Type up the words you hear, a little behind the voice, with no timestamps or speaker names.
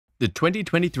The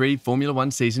 2023 Formula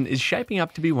One season is shaping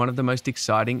up to be one of the most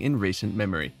exciting in recent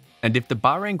memory. And if the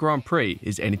Bahrain Grand Prix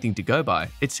is anything to go by,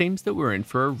 it seems that we're in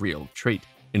for a real treat.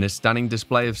 In a stunning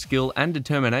display of skill and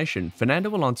determination, Fernando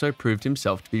Alonso proved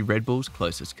himself to be Red Bull's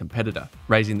closest competitor,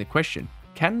 raising the question,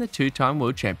 can the two-time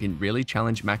world champion really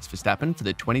challenge Max Verstappen for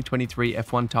the 2023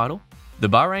 F1 title? The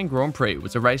Bahrain Grand Prix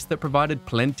was a race that provided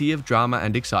plenty of drama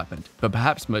and excitement, but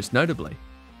perhaps most notably,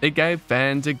 it gave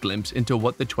fans a glimpse into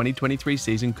what the 2023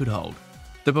 season could hold.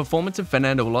 The performance of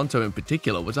Fernando Alonso in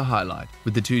particular was a highlight,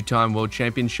 with the two-time world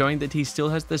champion showing that he still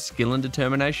has the skill and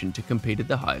determination to compete at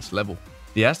the highest level.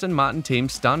 The Aston Martin team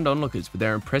stunned onlookers with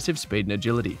their impressive speed and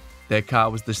agility. Their car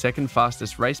was the second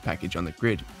fastest race package on the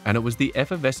grid, and it was the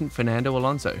effervescent Fernando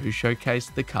Alonso who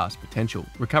showcased the car's potential,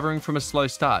 recovering from a slow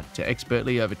start to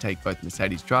expertly overtake both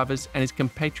Mercedes drivers and his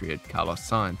compatriot Carlos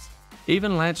Sainz.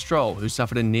 Even Lance Stroll, who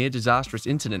suffered a near-disastrous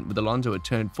incident with Alonso at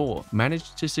Turn 4,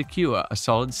 managed to secure a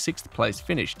solid 6th place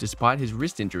finish despite his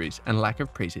wrist injuries and lack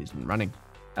of preseason running.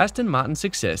 Aston Martin's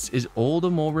success is all the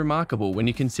more remarkable when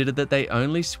you consider that they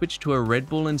only switched to a Red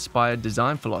Bull-inspired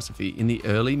design philosophy in the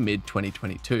early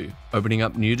mid-2022, opening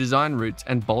up new design routes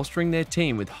and bolstering their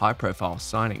team with high-profile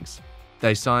signings.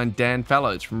 They signed Dan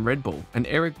Fallows from Red Bull and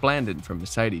Eric Blandon from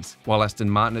Mercedes, while Aston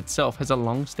Martin itself has a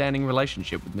long-standing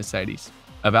relationship with Mercedes.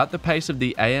 About the pace of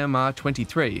the AMR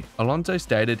 23, Alonso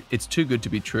stated, "It's too good to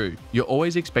be true. You're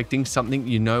always expecting something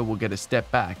you know will get a step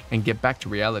back and get back to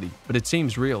reality, but it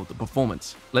seems real, the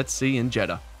performance. Let's see in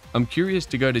Jeddah. I'm curious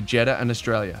to go to Jeddah and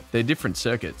Australia. They're different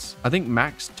circuits. I think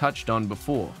Max touched on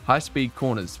before, high-speed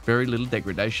corners, very little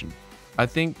degradation. I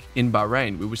think in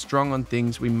Bahrain we were strong on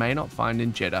things we may not find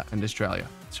in Jeddah and Australia.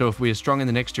 So if we are strong in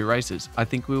the next two races, I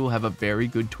think we will have a very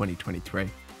good 2023.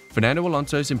 Fernando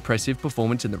Alonso's impressive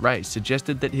performance in the race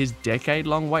suggested that his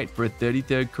decade-long wait for a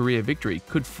 33rd career victory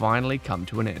could finally come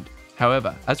to an end.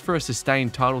 However, as for a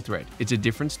sustained title threat, it's a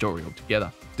different story altogether.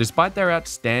 Despite their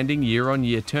outstanding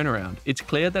year-on-year turnaround, it's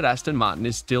clear that Aston Martin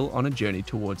is still on a journey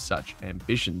towards such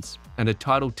ambitions, and a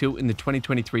title tilt in the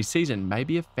 2023 season may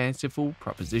be a fanciful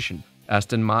proposition.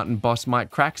 Aston Martin boss Mike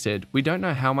Crack said, "We don't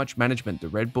know how much management the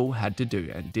Red Bull had to do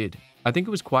and did. I think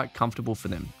it was quite comfortable for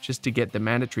them just to get the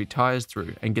mandatory tyres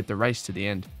through and get the race to the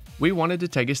end. We wanted to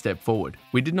take a step forward.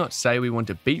 We did not say we want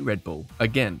to beat Red Bull.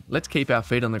 Again, let's keep our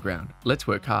feet on the ground. Let's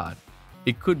work hard."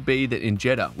 It could be that in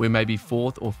Jeddah, we're maybe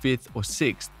 4th or 5th or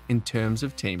 6th in terms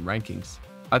of team rankings.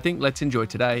 I think let's enjoy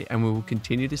today and we will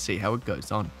continue to see how it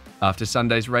goes on. After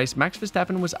Sunday's race, Max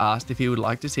Verstappen was asked if he would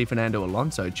like to see Fernando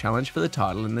Alonso challenge for the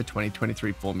title in the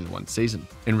 2023 Formula One season.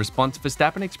 In response,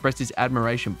 Verstappen expressed his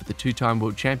admiration for the two-time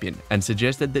world champion and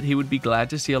suggested that he would be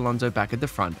glad to see Alonso back at the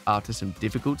front after some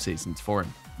difficult seasons for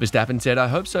him. Verstappen said, "I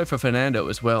hope so for Fernando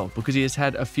as well, because he has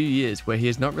had a few years where he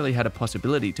has not really had a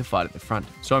possibility to fight at the front,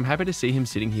 so I'm happy to see him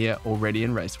sitting here already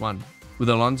in race 1. With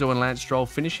Alonso and Lance Stroll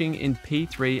finishing in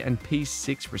P3 and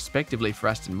P6 respectively for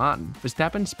Aston Martin,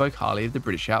 Verstappen spoke highly of the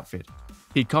British outfit.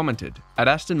 He commented, "At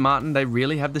Aston Martin they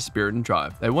really have the spirit and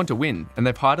drive. They want to win, and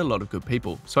they've hired a lot of good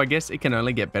people, so I guess it can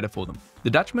only get better for them." The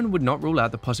Dutchman would not rule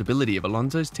out the possibility of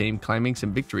Alonso's team claiming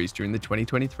some victories during the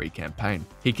 2023 campaign.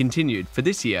 He continued, "For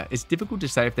this year, it's difficult to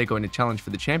say if they're going to challenge for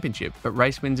the championship, but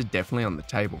race wins are definitely on the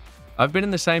table. I've been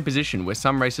in the same position where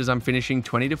some races I'm finishing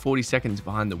 20 to 40 seconds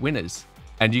behind the winners,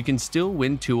 and you can still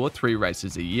win 2 or 3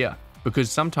 races a year, because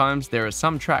sometimes there are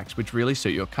some tracks which really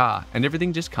suit your car and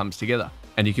everything just comes together,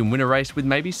 and you can win a race with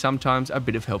maybe sometimes a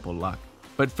bit of help or luck.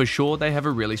 But for sure they have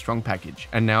a really strong package,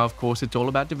 and now of course it's all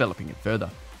about developing it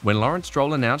further." When Lawrence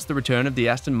Stroll announced the return of the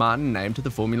Aston Martin name to the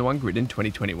Formula One grid in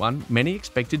 2021, many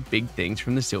expected big things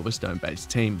from the Silverstone-based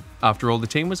team. After all, the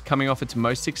team was coming off its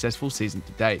most successful season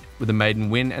to date, with a maiden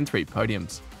win and 3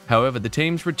 podiums. However, the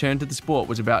team's return to the sport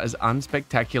was about as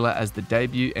unspectacular as the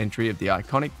debut entry of the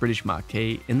iconic British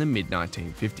marquee in the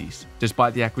mid-1950s.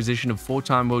 Despite the acquisition of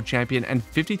 4-time world champion and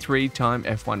 53-time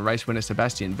F1 race winner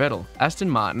Sebastian Vettel, Aston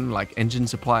Martin, like engine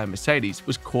supplier Mercedes,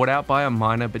 was caught out by a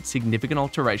minor but significant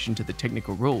alteration to the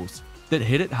technical rules that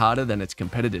hit it harder than its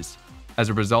competitors. As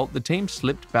a result, the team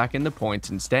slipped back in the points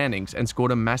and standings and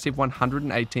scored a massive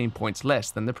 118 points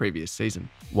less than the previous season.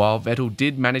 While Vettel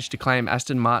did manage to claim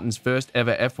Aston Martin's first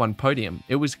ever F1 podium,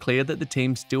 it was clear that the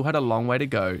team still had a long way to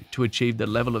go to achieve the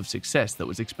level of success that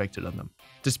was expected of them.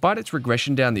 Despite its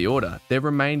regression down the order, there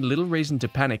remained little reason to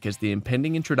panic as the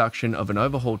impending introduction of an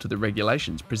overhaul to the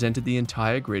regulations presented the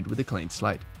entire grid with a clean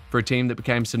slate. For a team that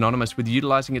became synonymous with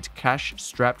utilizing its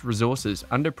cash-strapped resources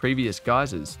under previous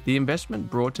guises, the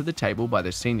investment brought to the table by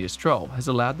the senior Stroll has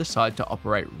allowed the side to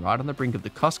operate right on the brink of the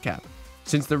cost cap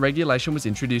since the regulation was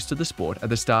introduced to the sport at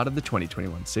the start of the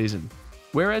 2021 season.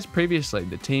 Whereas previously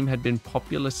the team had been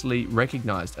popularly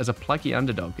recognised as a plucky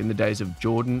underdog in the days of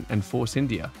Jordan and Force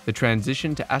India, the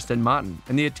transition to Aston Martin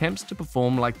and the attempts to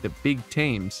perform like the big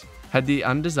teams had the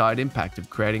undesired impact of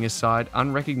creating a side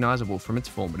unrecognisable from its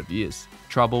formative years.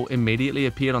 Trouble immediately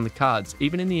appeared on the cards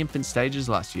even in the infant stages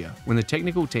last year, when the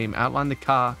technical team outlined the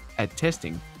car at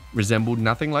testing resembled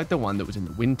nothing like the one that was in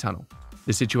the wind tunnel.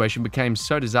 The situation became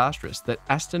so disastrous that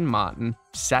Aston Martin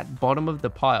sat bottom of the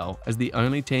pile as the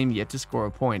only team yet to score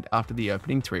a point after the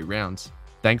opening 3 rounds.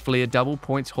 Thankfully, a double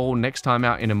points haul next time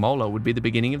out in Imola would be the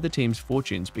beginning of the team's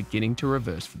fortunes beginning to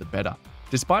reverse for the better.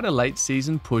 Despite a late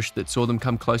season push that saw them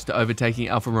come close to overtaking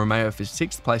Alfa Romeo for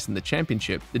 6th place in the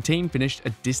championship, the team finished a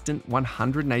distant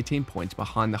 118 points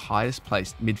behind the highest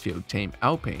placed midfield team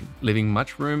Alpine, leaving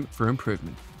much room for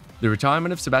improvement. The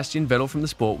retirement of Sebastian Vettel from the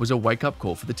sport was a wake-up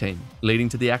call for the team, leading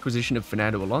to the acquisition of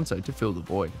Fernando Alonso to fill the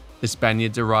void. The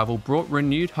Spaniard's arrival brought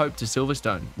renewed hope to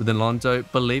Silverstone, with Alonso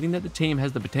believing that the team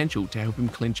has the potential to help him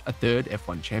clinch a 3rd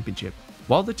F1 championship.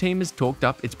 While the team has talked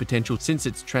up its potential since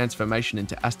its transformation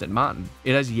into Aston Martin,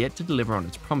 it has yet to deliver on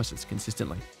its promises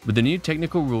consistently. With the new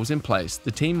technical rules in place,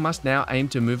 the team must now aim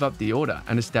to move up the order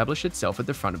and establish itself at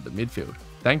the front of the midfield.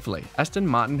 Thankfully, Aston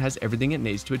Martin has everything it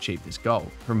needs to achieve this goal,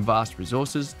 from vast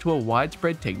resources to a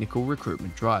widespread technical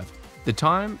recruitment drive. The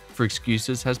time for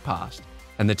excuses has passed,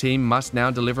 and the team must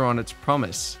now deliver on its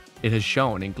promise it has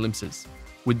shown in glimpses.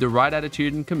 With the right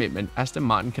attitude and commitment, Aston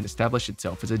Martin can establish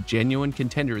itself as a genuine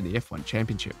contender in the F1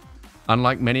 Championship.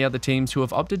 Unlike many other teams who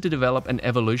have opted to develop an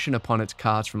evolution upon its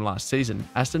cars from last season,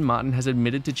 Aston Martin has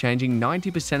admitted to changing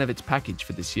 90% of its package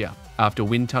for this year. After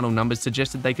wind tunnel numbers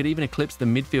suggested they could even eclipse the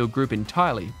midfield group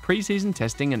entirely, pre-season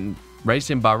testing and race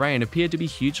in Bahrain appeared to be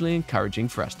hugely encouraging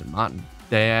for Aston Martin.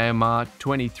 The AMR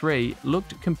 23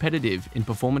 looked competitive in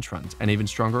performance runs and even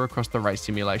stronger across the race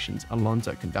simulations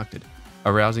Alonso conducted,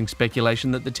 arousing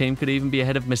speculation that the team could even be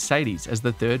ahead of Mercedes as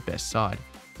the 3rd best side.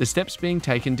 The steps being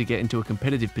taken to get into a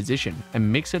competitive position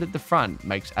and mix it at the front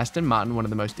makes Aston Martin one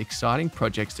of the most exciting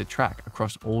projects to track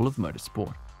across all of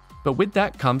motorsport. But with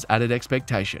that comes added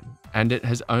expectation, and it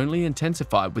has only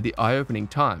intensified with the eye-opening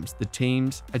times the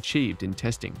teams achieved in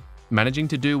testing. Managing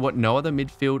to do what no other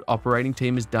midfield operating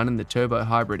team has done in the turbo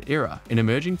hybrid era, in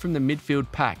emerging from the midfield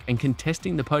pack and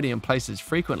contesting the podium places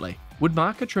frequently, would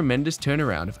mark a tremendous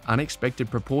turnaround of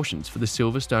unexpected proportions for the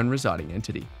Silverstone residing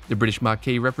entity. The British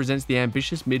marquee represents the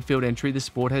ambitious midfield entry the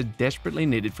sport has desperately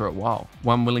needed for a while,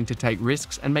 one willing to take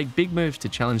risks and make big moves to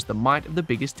challenge the might of the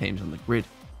biggest teams on the grid.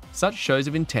 Such shows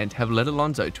of intent have led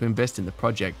Alonso to invest in the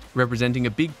project, representing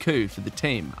a big coup for the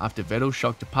team after Vettel's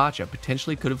shock departure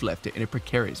potentially could have left it in a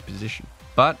precarious position.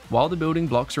 But while the building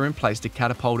blocks are in place to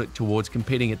catapult it towards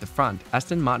competing at the front,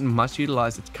 Aston Martin must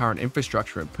utilise its current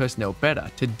infrastructure and personnel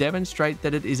better to demonstrate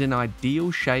that it is in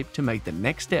ideal shape to make the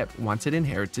next step once it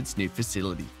inherits its new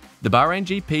facility. The Bahrain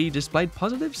GP displayed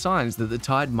positive signs that the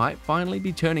tide might finally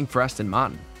be turning for Aston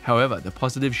Martin. However, the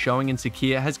positive showing in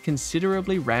Sakhir has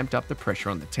considerably ramped up the pressure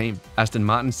on the team. Aston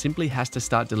Martin simply has to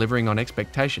start delivering on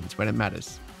expectations when it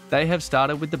matters. They have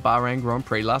started with the Bahrain Grand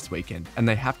Prix last weekend, and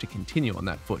they have to continue on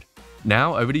that foot.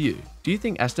 Now over to you. Do you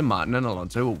think Aston Martin and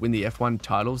Alonso will win the F1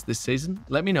 titles this season?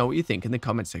 Let me know what you think in the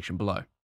comments section below.